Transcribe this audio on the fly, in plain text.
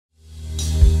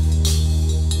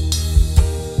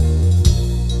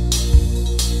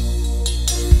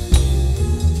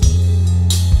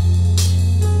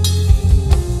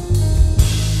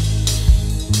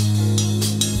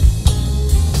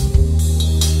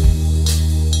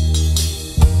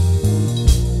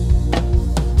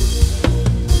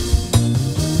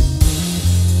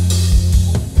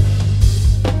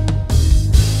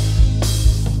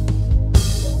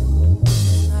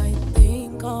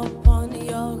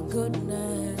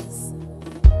goodness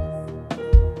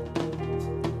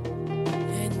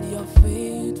and your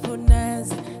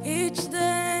faithfulness each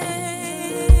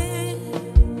day.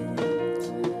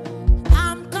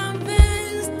 I'm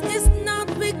convinced it's not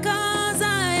because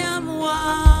I am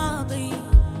worthy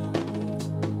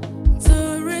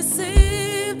to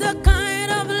receive the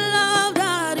kind of love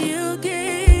that you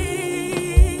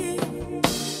give,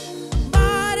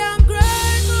 but I'm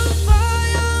grateful for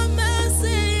your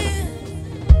mercy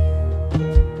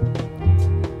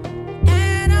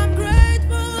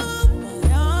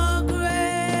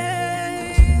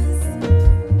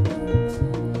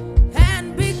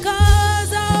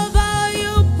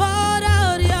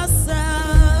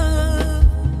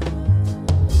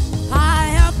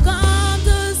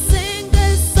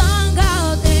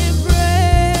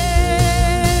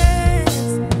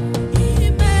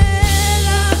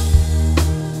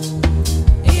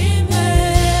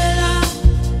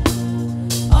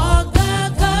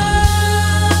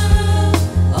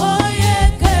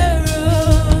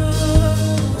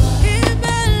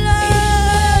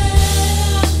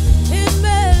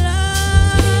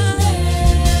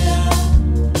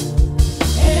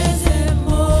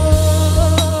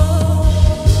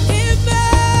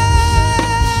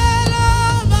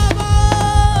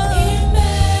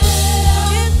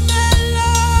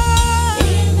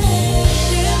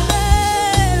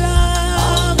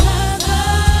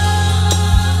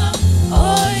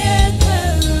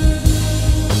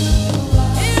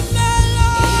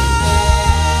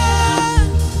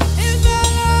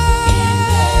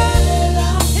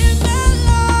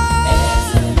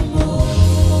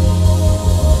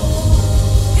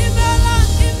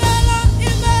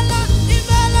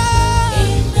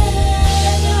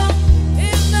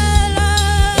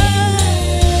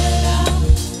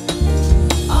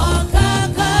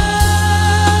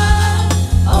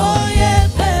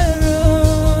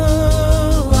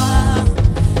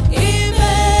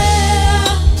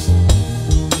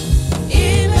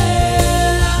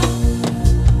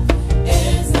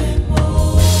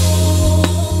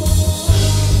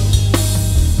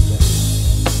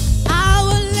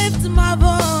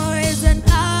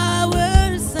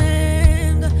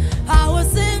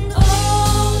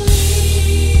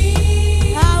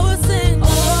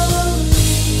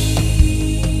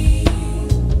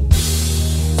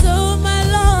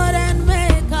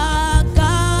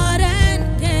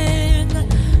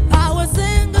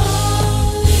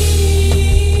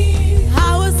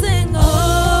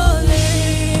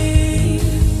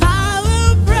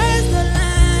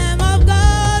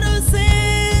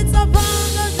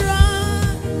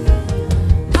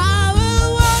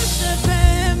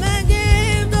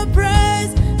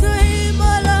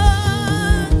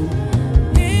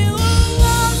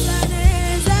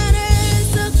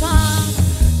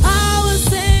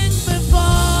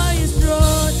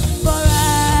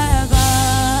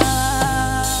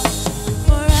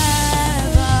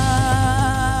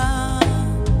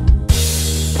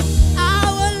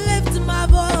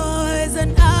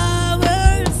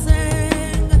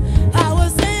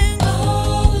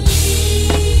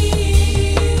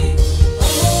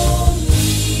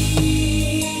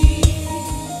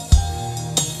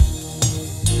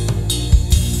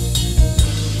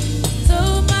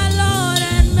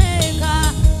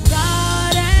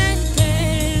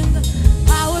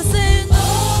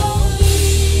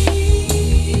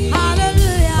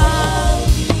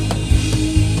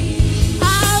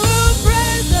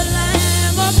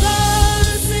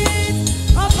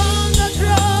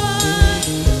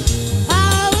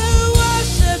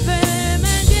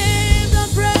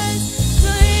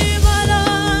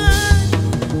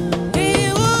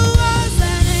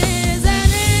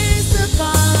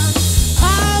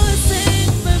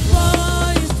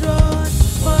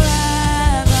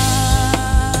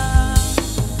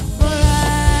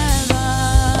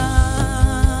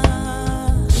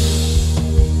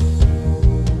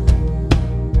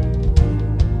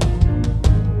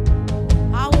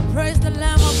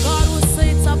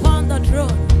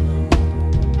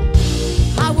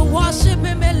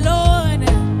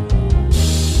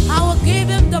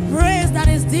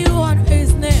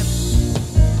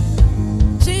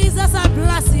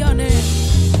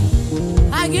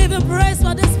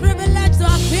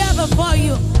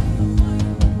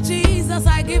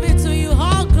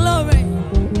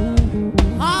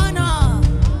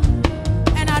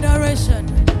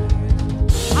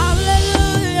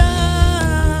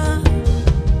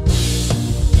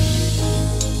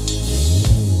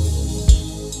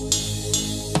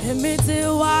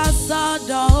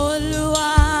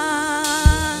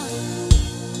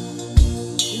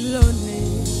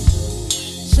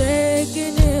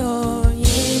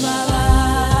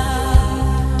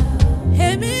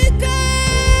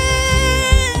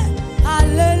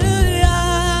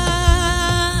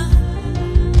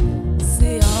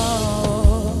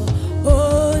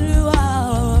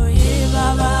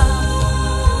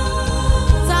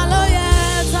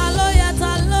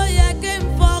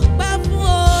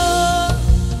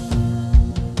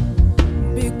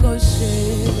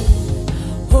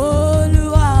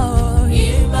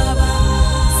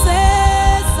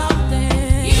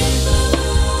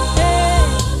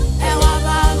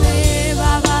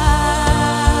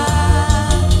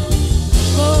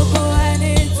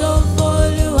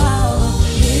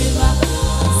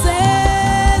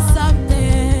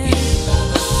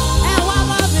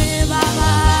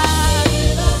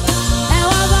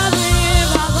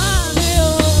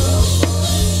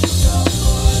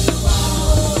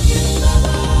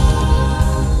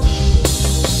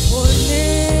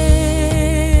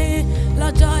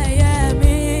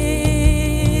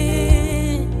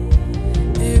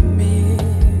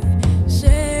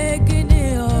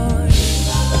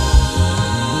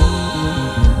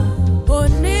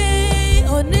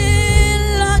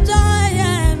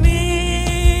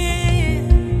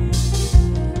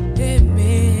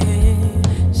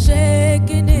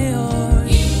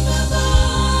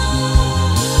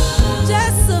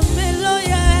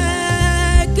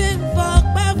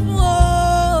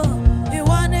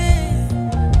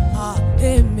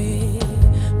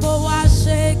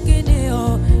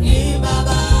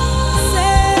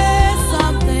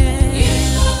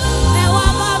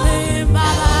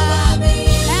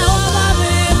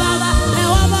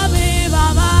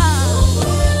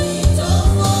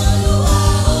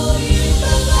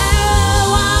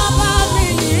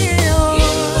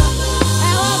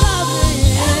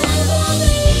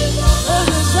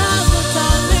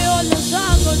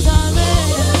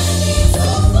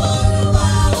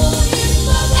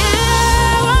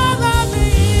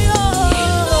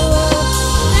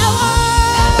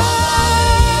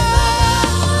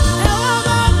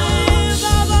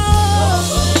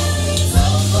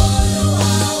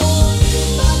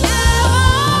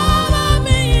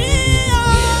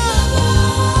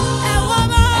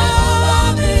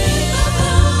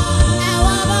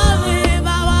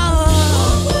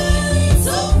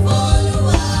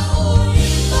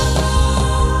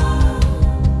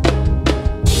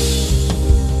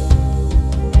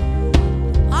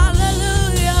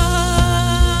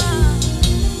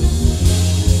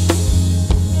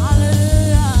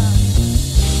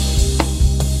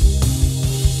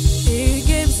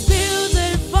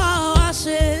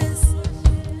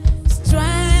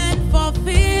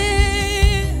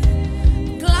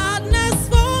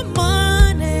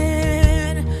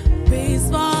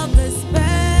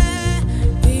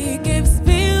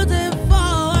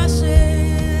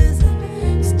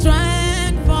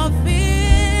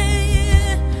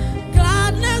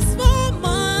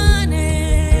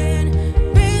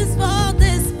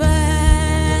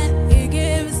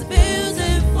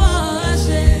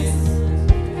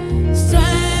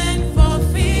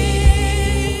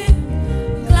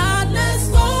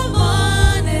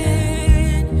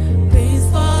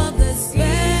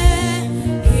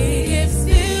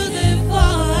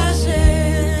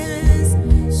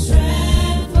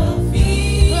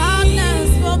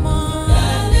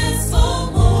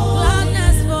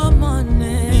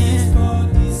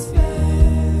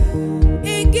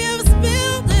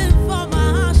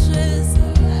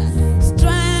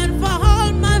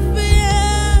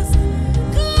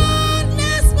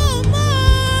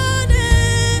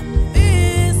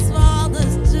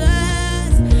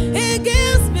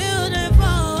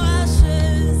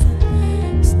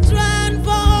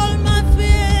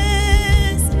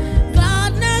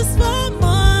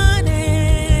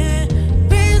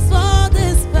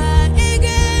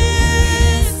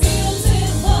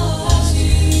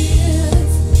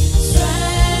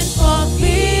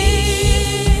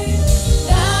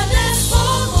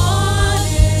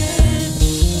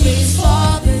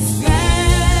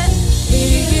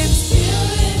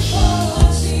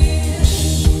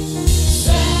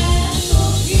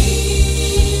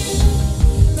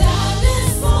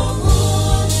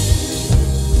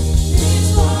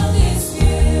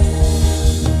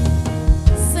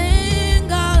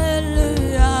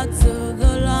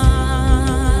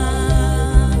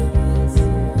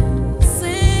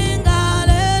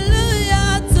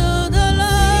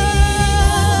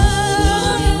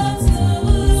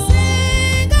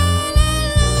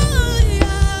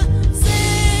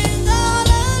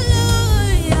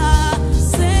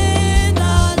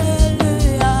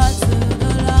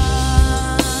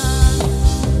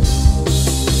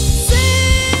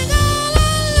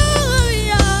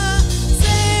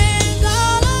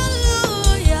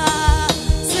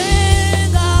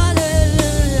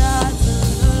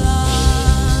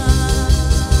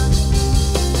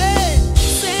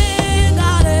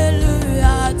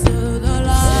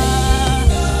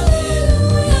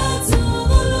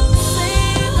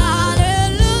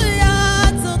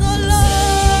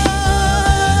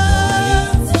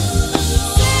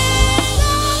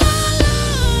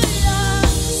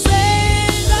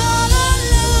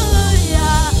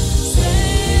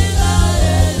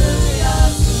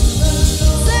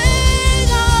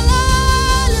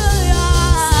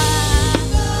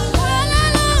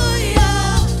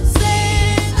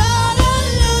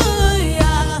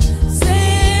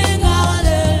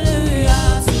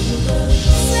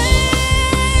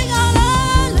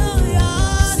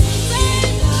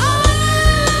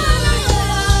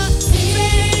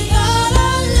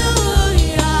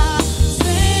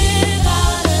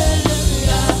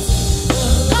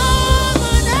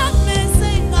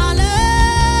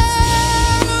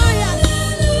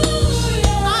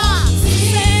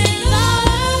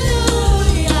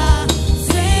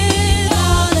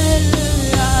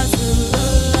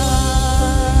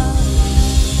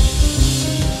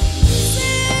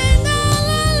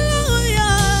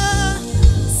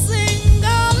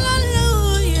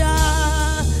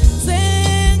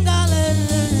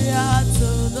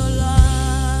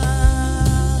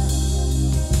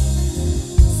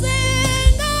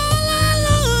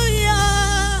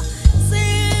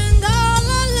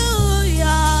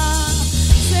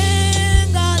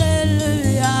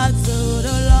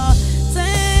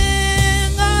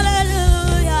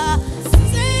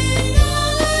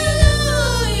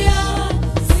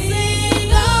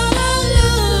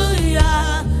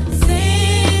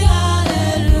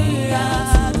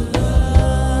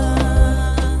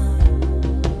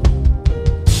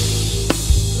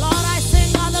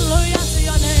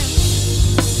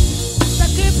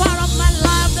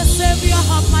Savior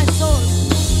of my soul,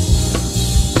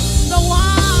 the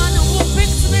one who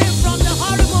picks me from the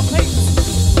horrible pit,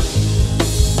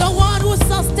 the one who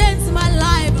sustains my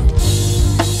life,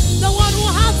 the one who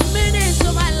has meaning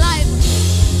to my life.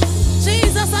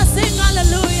 Jesus, I sing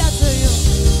hallelujah to you.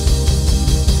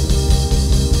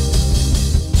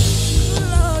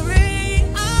 Glory,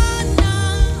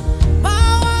 honor,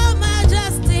 power,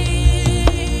 majesty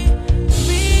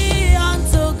be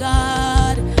unto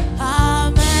God.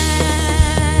 Amen.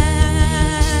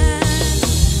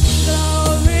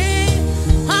 Glory,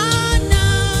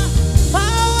 honor,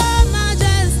 power,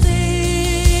 majesty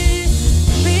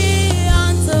be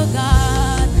unto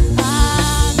God.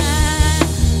 Amen.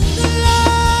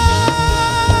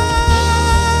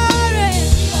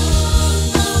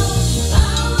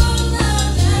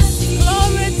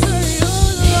 Glory to you,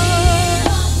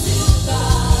 Lord.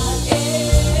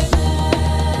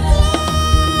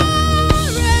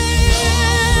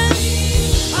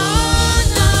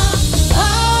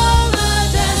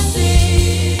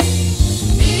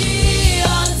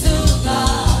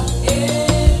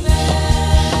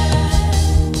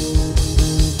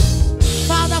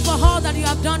 Father, for all that you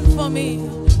have done for me,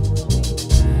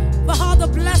 for all the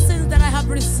blessings that I have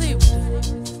received,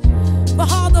 for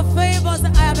all the favors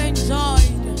that I have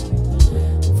enjoyed,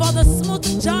 for the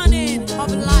smooth journey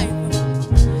of life.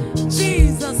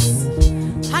 Jesus,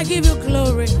 I give you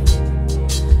glory.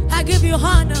 I give you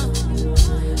honor.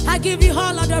 I give you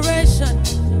all adoration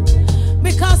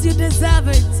because you deserve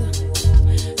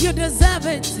it. You deserve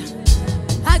it.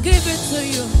 I give it to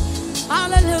you.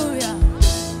 Hallelujah.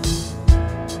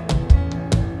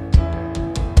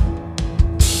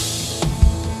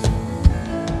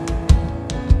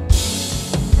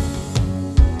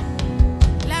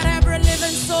 Let every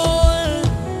living soul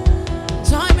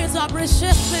join me to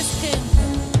appreciate this King.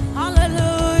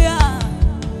 Hallelujah.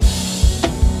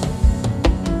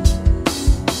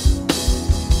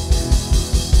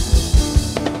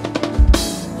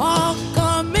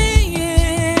 Ọkàn mi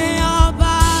yìn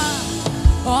ọba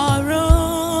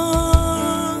ọ̀run.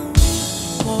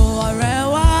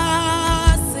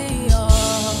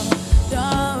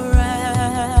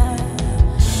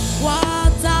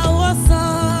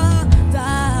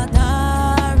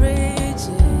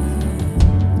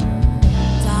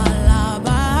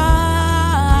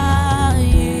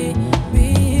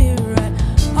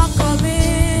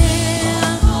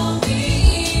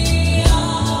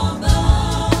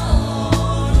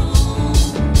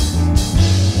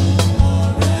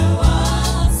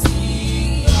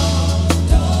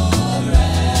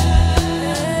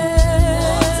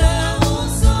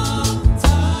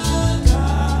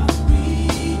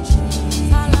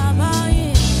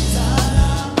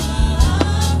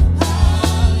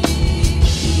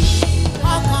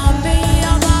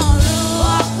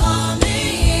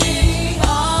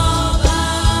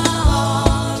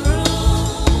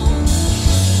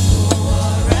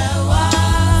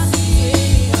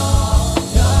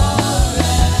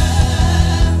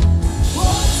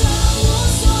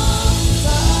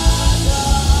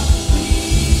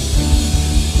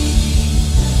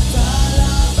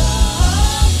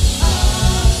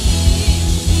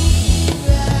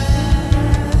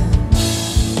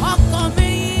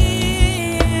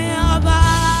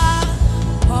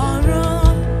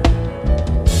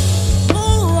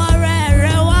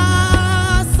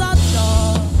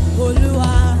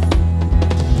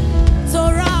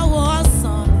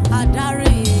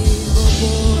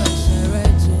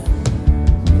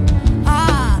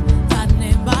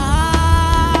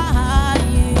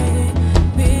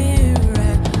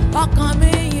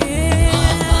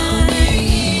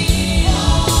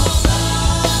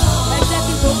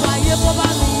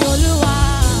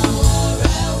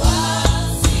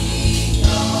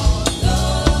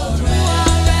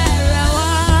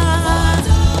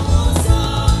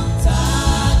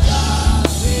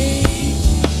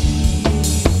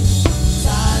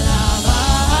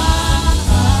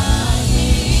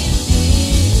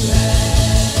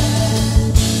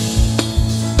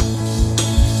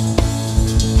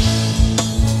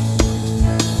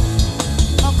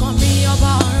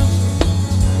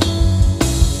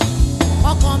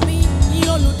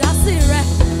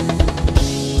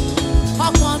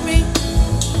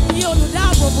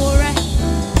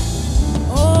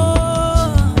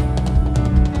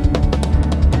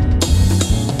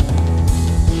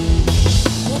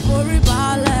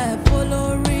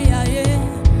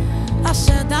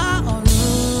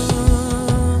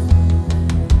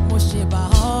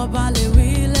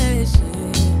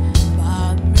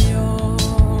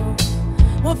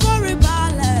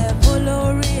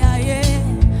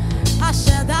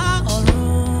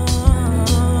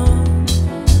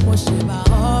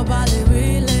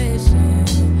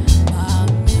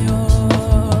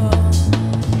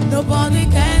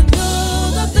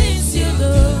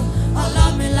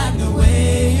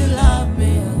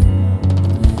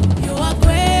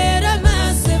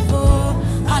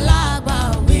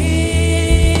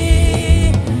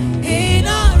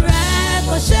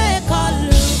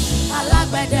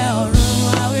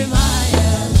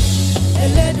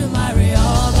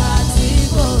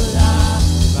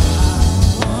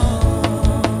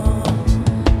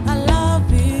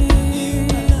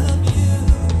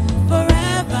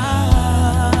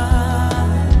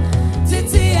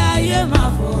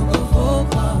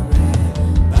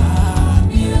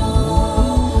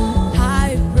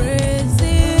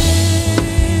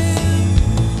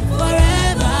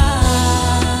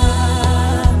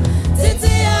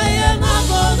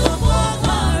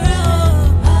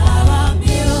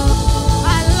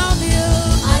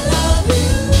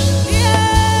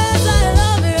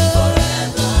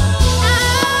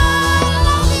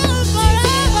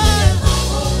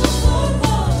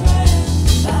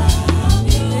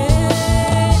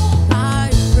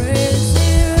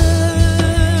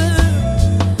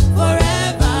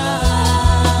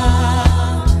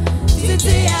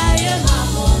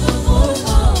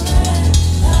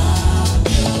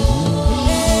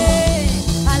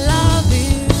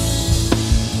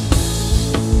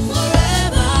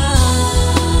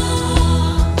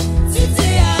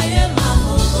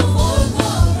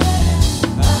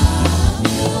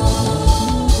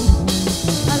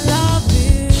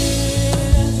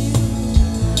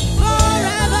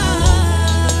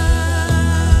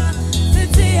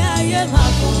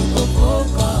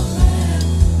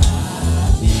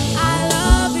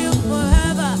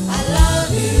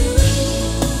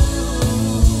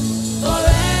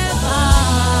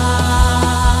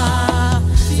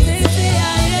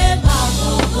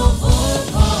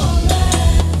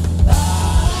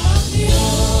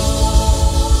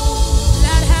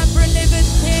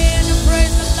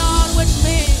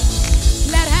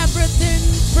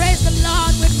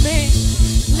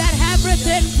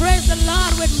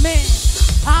 with me.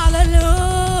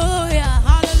 Hallelujah,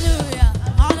 hallelujah,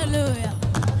 hallelujah,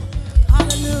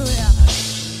 hallelujah,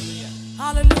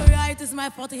 hallelujah. It is my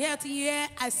 40th year.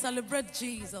 I celebrate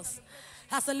Jesus.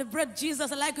 I celebrate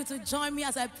Jesus. I'd like you to join me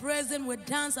as I praise him with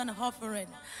dance and offering.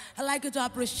 I'd like you to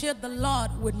appreciate the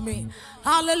Lord with me.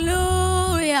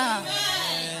 Hallelujah.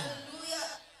 Amen.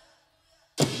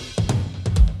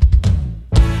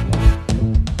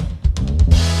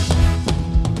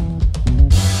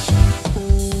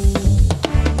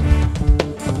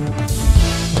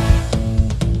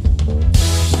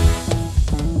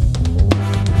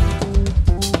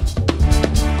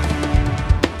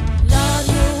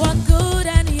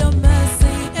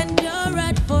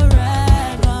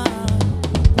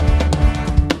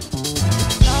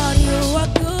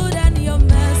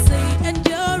 And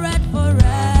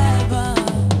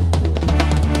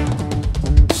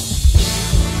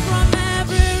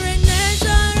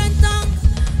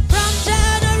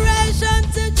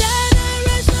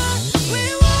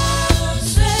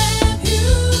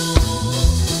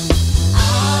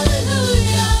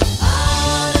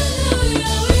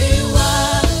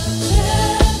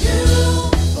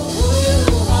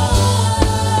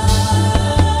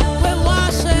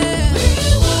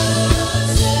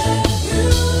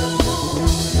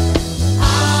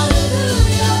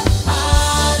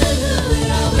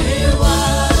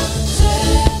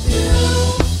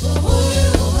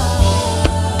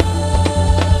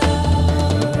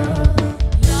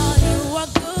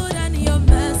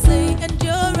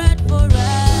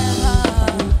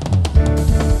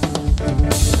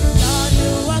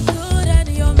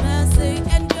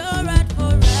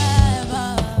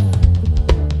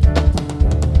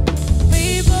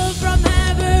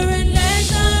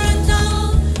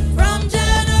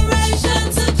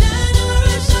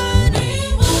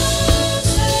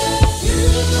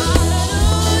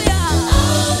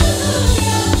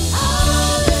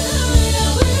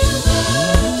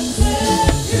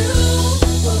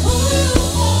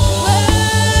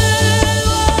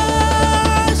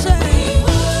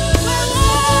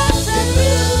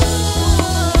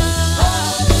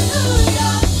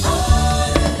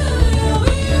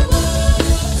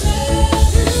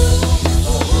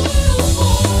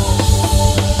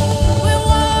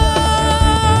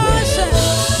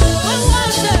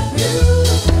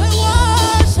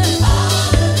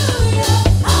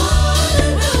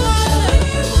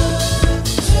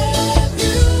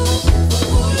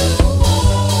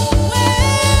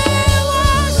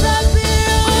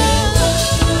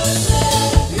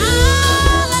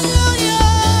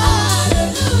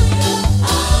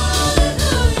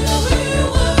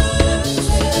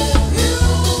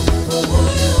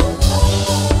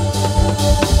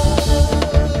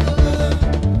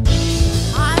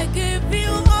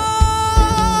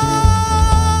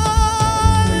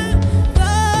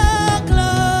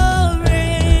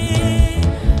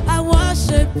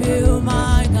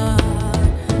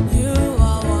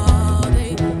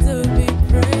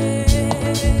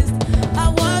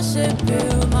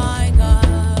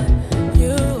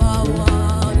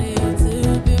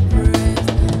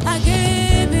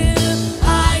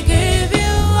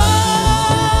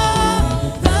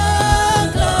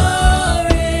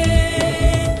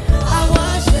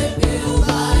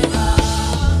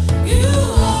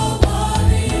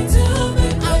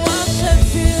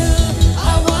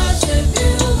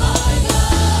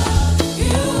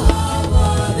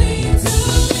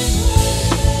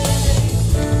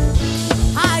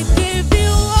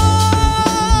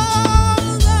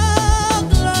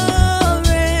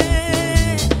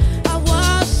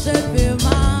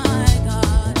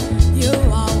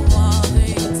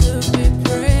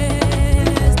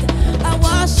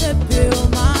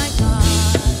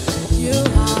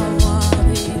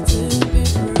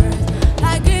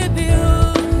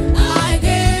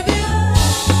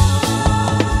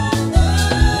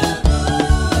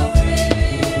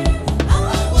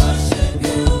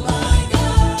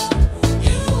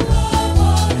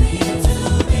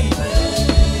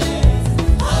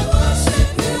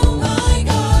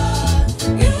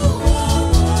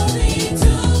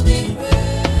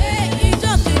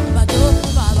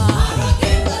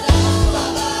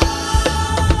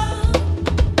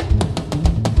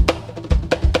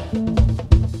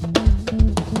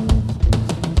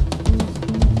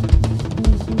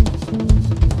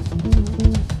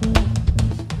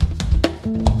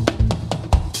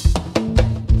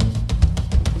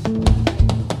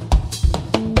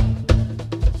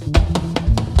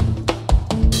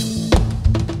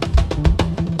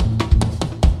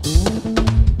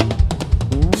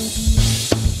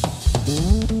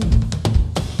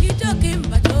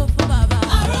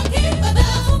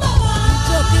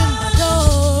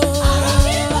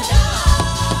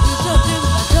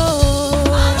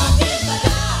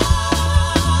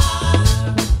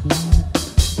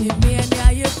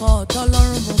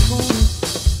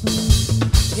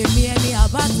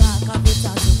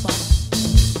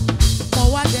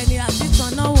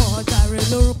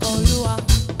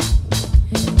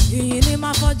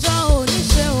ọjọ́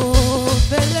oníṣẹ́ o,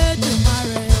 fẹ́lẹ́ dùn máa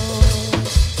rẹ̀ o.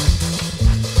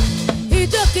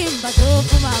 Ijó kí n bàjọ́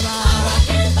fún bàbá.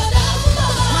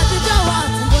 Màá ti jọ̀wọ́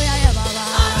tún bóyá yẹ bàbá.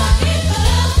 Màá ti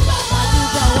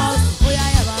jọ̀wọ́ tún bóyá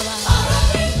yẹ bàbá.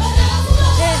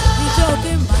 Ijó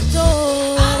kí n bàjọ́ o.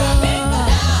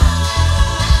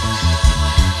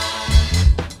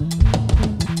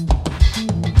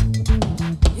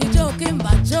 Ijó kí n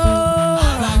bàjọ́.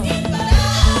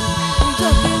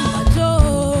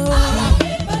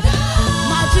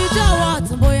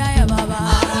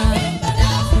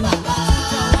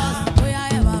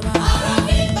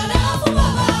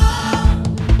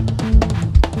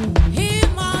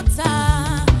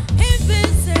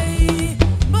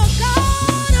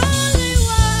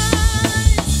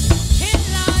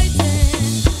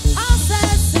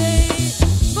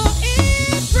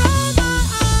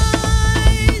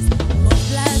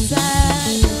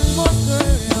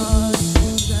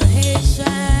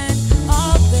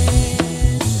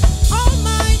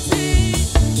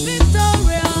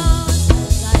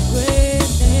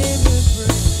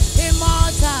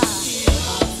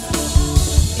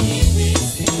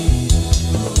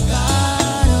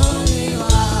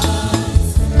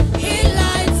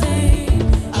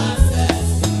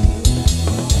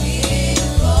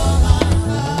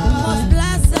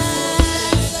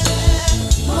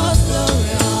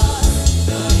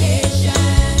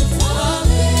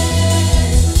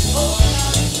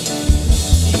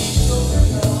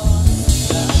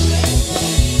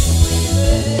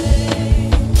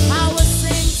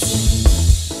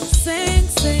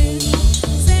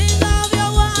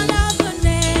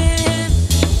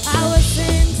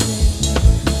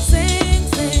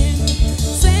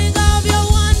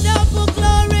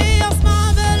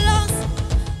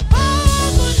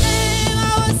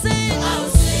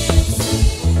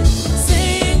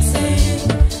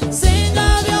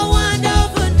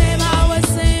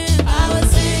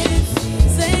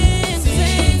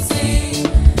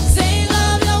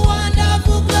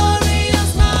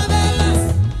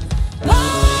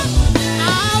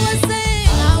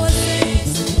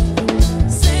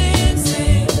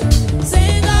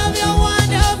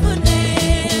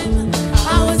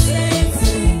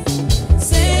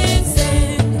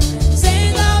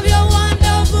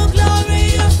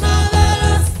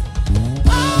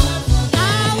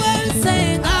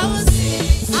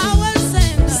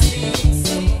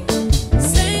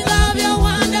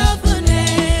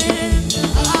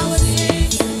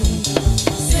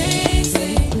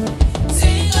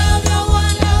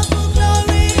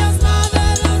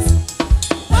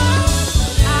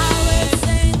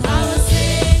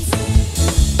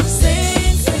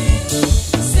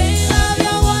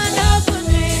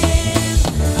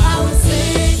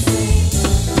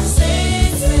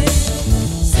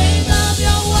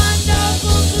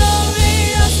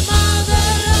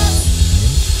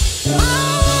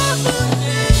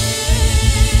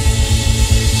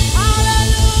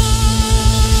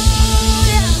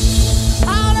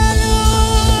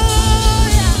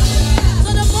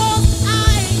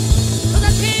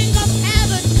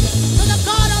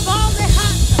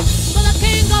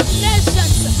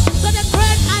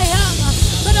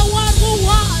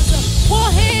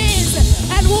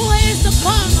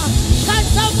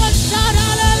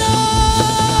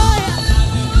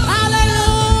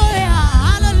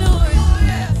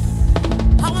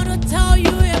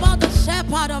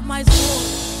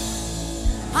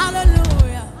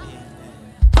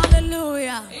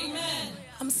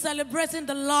 Celebrating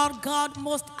the Lord God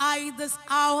Most High this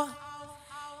hour.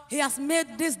 He has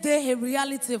made this day a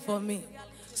reality for me.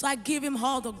 So I give him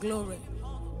all the glory.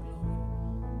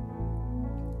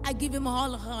 I give him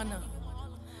all honor.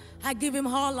 I give him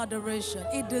all adoration.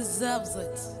 He deserves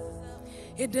it.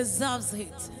 He deserves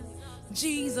it.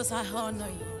 Jesus, I honor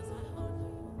you.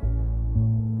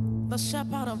 The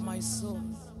shepherd of my soul.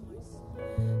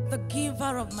 The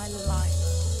giver of my life.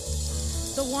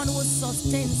 The one who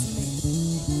sustains me.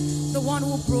 The one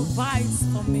who provides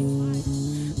for me.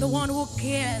 The one who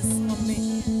cares for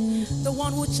me. The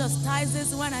one who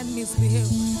chastises when I misbehave.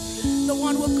 The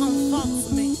one who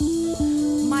comforts me.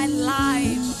 My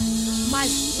life, my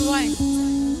strength,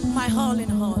 my all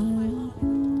in all.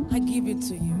 I give it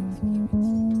to you.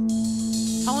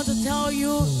 I want to tell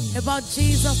you about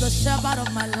Jesus, the shepherd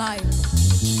of my life.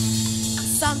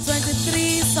 Psalm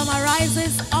 23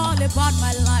 summarizes all about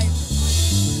my life.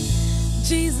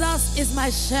 Jesus is my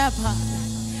shepherd.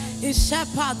 He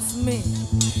shepherds me.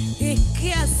 He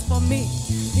cares for me.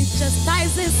 He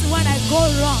chastises when I go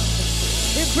wrong.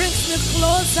 He brings me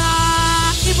closer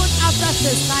even after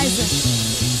chastising.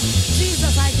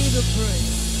 Jesus, I give you praise.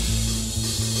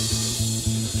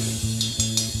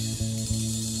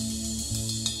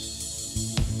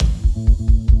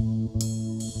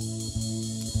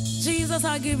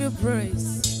 I give you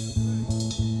praise.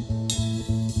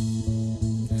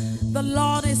 The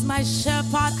Lord is my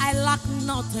shepherd, I lack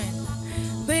nothing.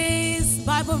 This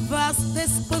Bible verse,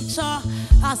 this scripture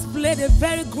has played a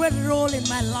very great role in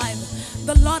my life.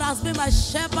 The Lord has been my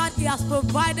shepherd. He has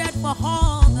provided for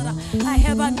all that I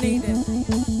ever needed.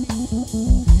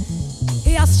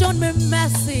 He has shown me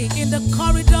mercy in the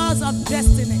corridors of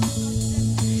destiny.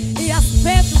 He has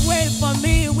paved way for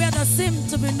me where there seemed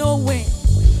to be no way.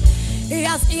 He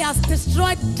has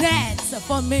destroyed death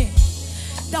for me.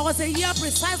 There was a year,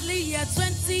 precisely year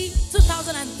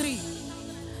 2003.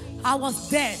 I was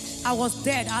dead,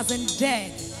 as in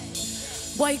dead.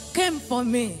 But he came for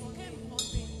me.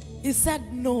 He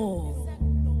said no.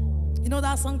 You know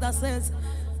that song that says,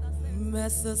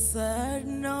 Mercy said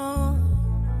no,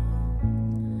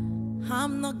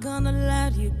 I'm not gonna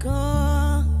let you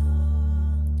go.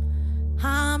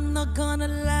 I'm not gonna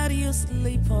let you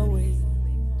slip away.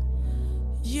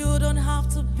 You don't have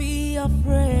to be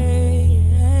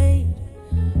afraid.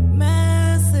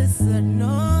 Mercy said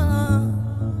no,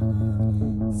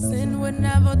 sin will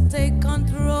never take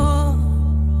control.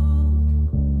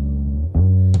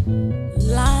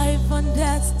 Life and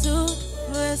death stood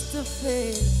face to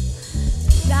face.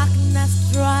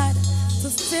 Darkness tried to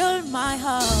steal my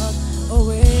heart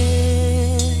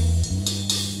away.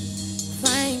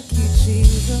 Thank you,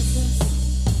 Jesus.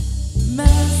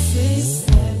 Mercy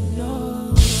said no.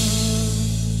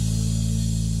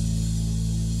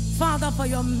 Father, for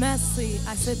your mercy,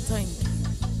 I say thank you.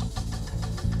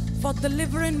 For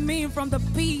delivering me from the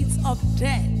pits of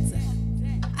death,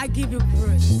 I give you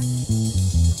praise.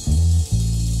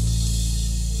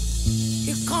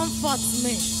 He comforts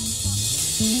me.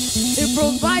 He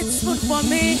provides food for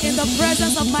me in the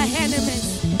presence of my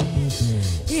enemies.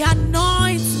 He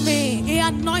anoints me. He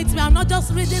anoints me. I'm not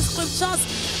just reading scriptures.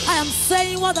 I am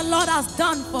saying what the Lord has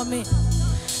done for me.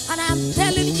 And I am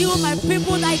telling you, my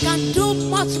people, that He can do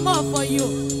much more for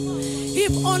you.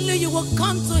 If only you will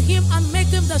come to Him and make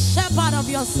Him the shepherd of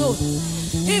your soul.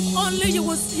 If only you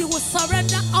will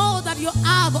surrender all that you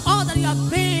have, all that you have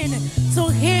been to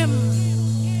Him.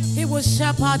 He will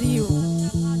shepherd you.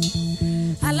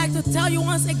 I'd like to tell you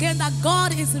once again that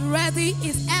God is ready,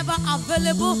 is ever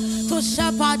available to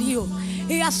shepherd you.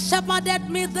 He has shepherded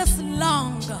me this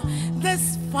long,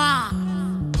 this far.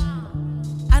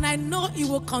 And I know He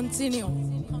will continue.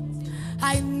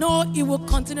 I know He will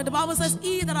continue. The Bible says,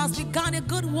 He that has begun a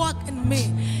good work in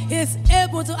me is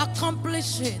able to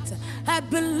accomplish it. I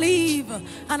believe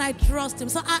and I trust Him.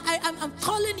 So I'm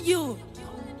calling you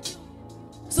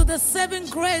to the saving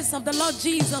grace of the Lord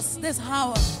Jesus this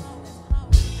hour.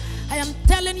 I am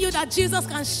telling you that Jesus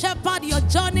can shepherd your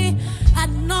journey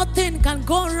and nothing can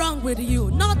go wrong with you.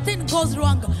 Nothing goes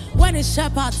wrong when He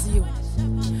shepherds you.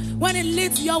 When He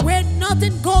leads your way,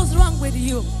 nothing goes wrong with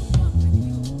you.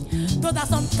 Though there are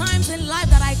some times in life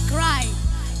that I cry,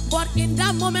 but in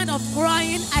that moment of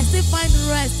crying, I still find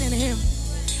rest in Him.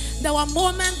 There were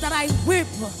moments that I weep,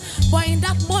 but in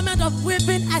that moment of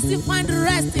weeping, I still find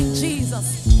rest in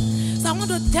Jesus. So I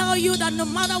want to tell you that no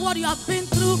matter what you have been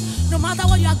through, no matter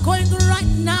what you are going through right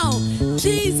now,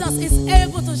 Jesus is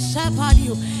able to shepherd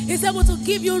you. He's able to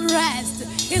give you rest.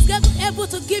 He's able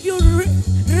to give you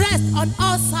rest on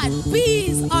all sides,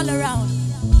 peace all around.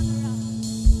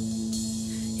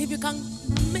 If you can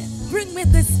bring me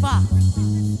this far,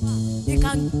 He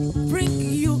can bring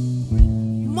you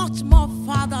much more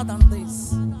farther than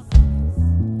this.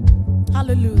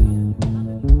 Hallelujah.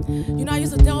 You know, I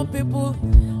used to tell people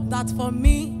that for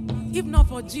me, if not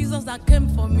for Jesus that came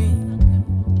for me,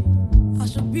 I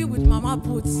should be with Mama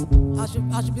Puts. I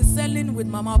should be selling with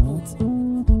Mama Puts.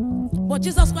 But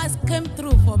Jesus Christ came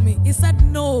through for me. He said,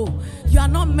 no, you are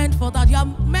not meant for that. You are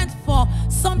meant for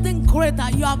something greater.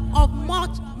 You are of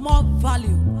much more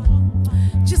value.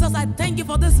 Jesus, I thank you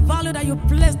for this value that you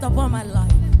placed upon my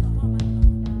life.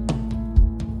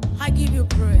 I give you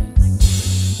praise.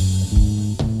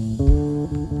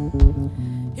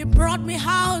 He brought me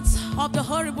out of the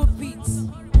horrible pits.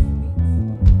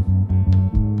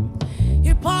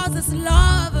 He pours His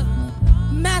love,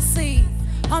 mercy,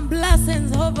 and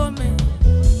blessings over me.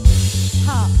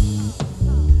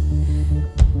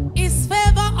 His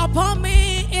favor upon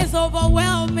me is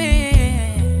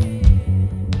overwhelming.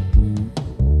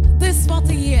 This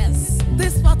 40 years,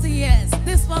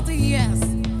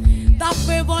 that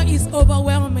favor is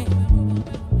overwhelming.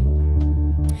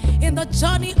 In the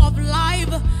journey of life,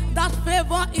 that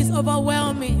favor is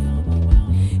overwhelming.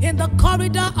 In the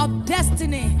corridor of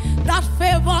destiny, that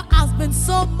favor has been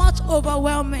so much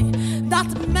overwhelming. That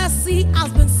mercy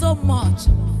has been so much.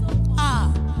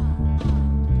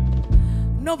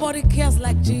 Nobody cares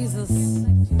like Jesus.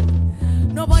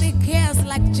 Nobody cares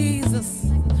like Jesus.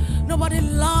 Nobody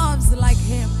loves like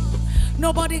him.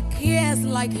 Nobody cares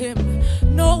like him.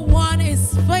 No one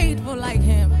is faithful like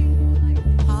him.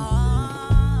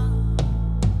 Ah,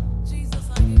 Jesus,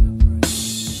 I give you praise.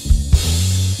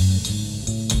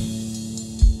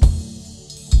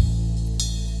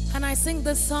 And I sing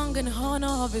this song in honor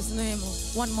of his name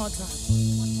one more time.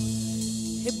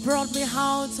 He brought me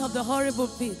out of the horrible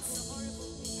pits.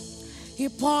 He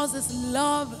pours his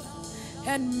love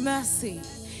and mercy,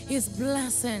 his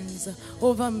blessings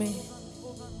over me.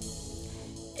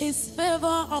 His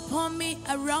favor upon me,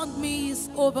 around me is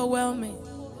overwhelming.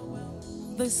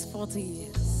 These 40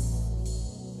 years.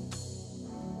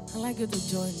 I'd like you to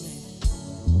join me.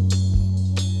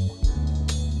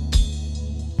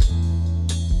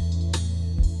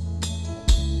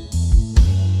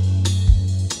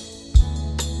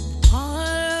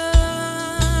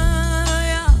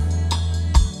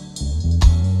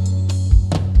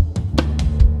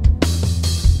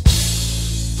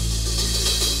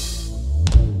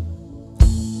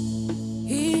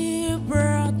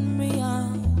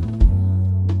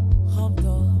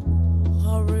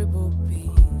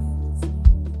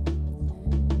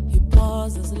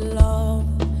 His love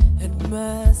and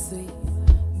mercy,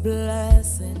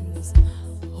 blessings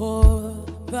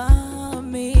over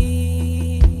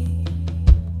me.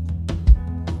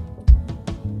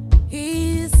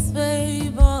 His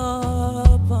favor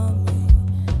upon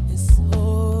me is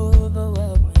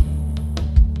overwhelming.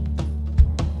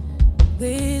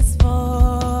 These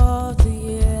 40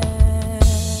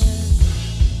 years,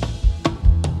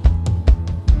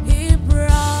 he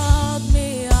brought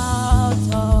me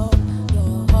out of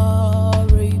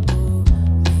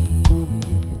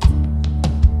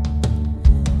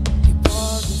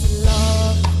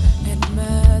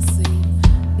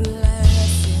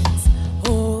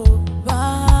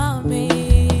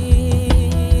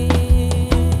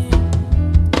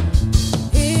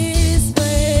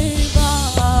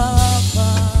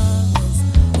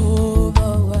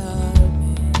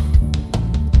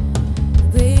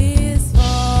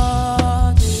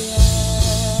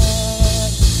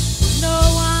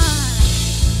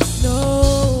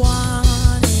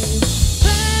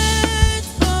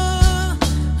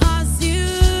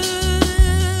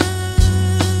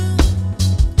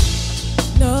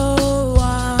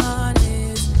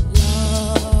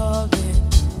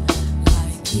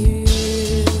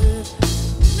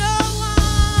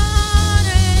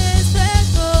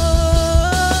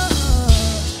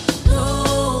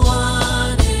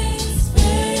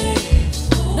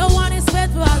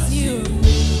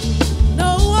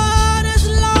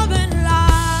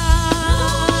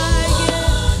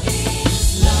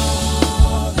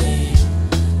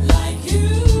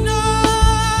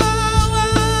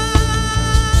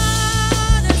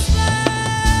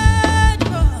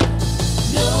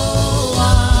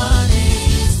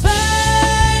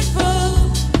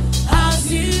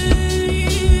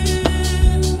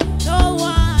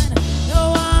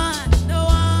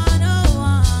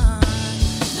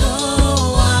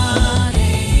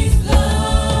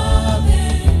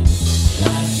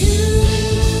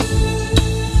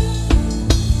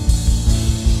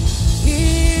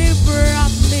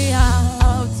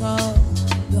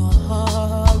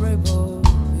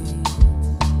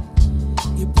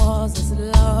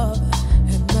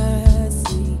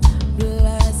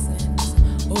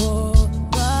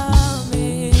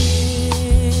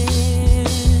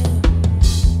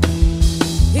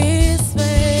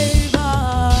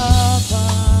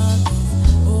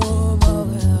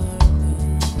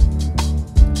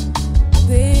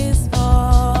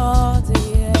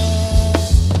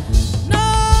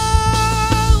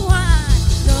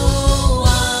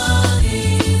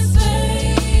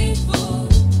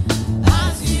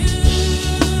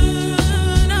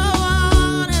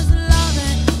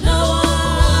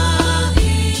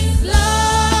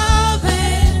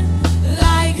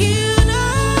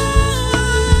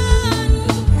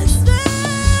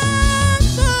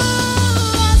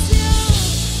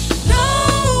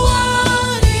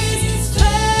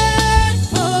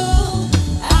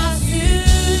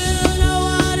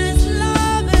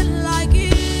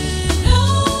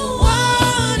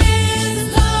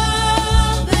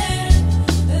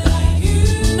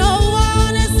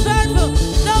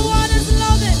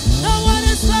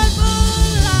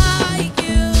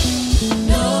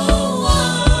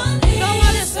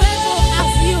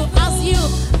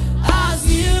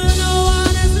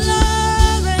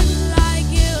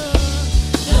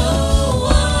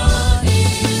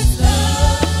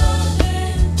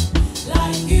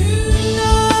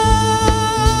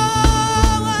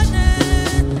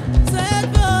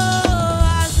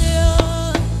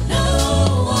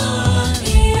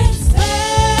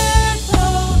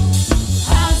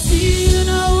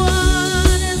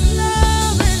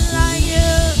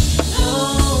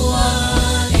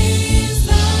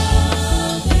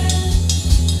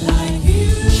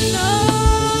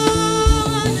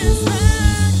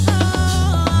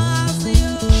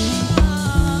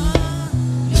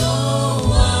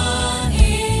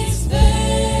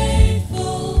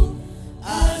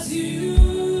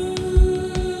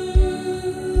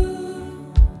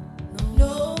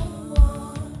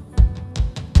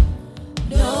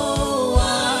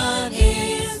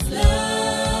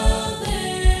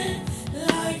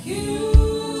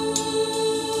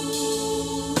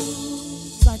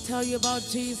you about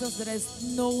Jesus, there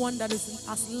is no one that is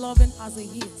as loving as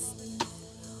he is.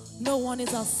 No one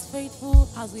is as faithful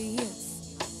as he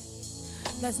is.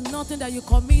 There's nothing that you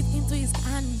commit into his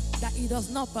hand that he does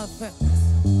not perfect.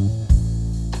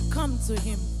 Come to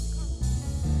him.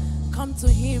 Come to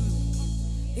him.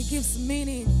 He gives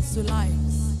meaning to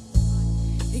lives.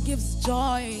 He gives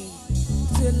joy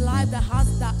to a life that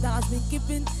has been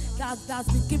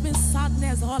giving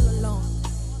sadness all along.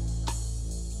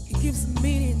 He gives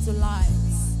meaning to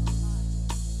lives.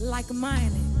 Like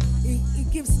mine, he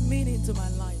gives meaning to my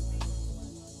life.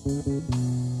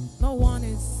 No one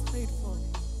is faithful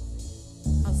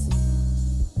as he.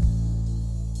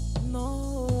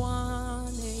 No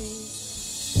one is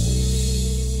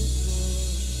faithful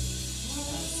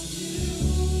as you.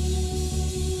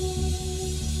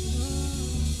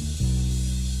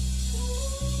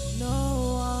 No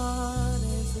one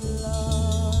is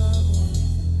loving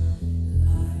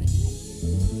like you.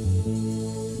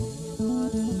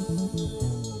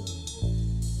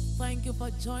 Thank you for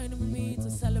joining me to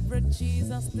celebrate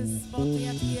Jesus this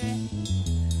 40th year.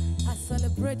 I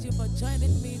celebrate you for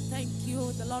joining me. Thank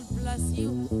you. The Lord bless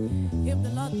you. If the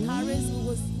Lord tarries,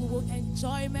 we will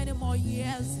enjoy many more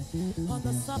years on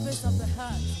the surface of the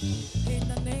earth. In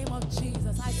the name of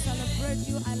Jesus, I celebrate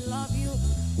you. I love you.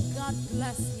 God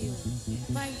bless you.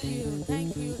 Thank you.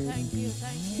 Thank you. Thank you.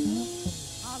 Thank you.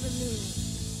 Hallelujah.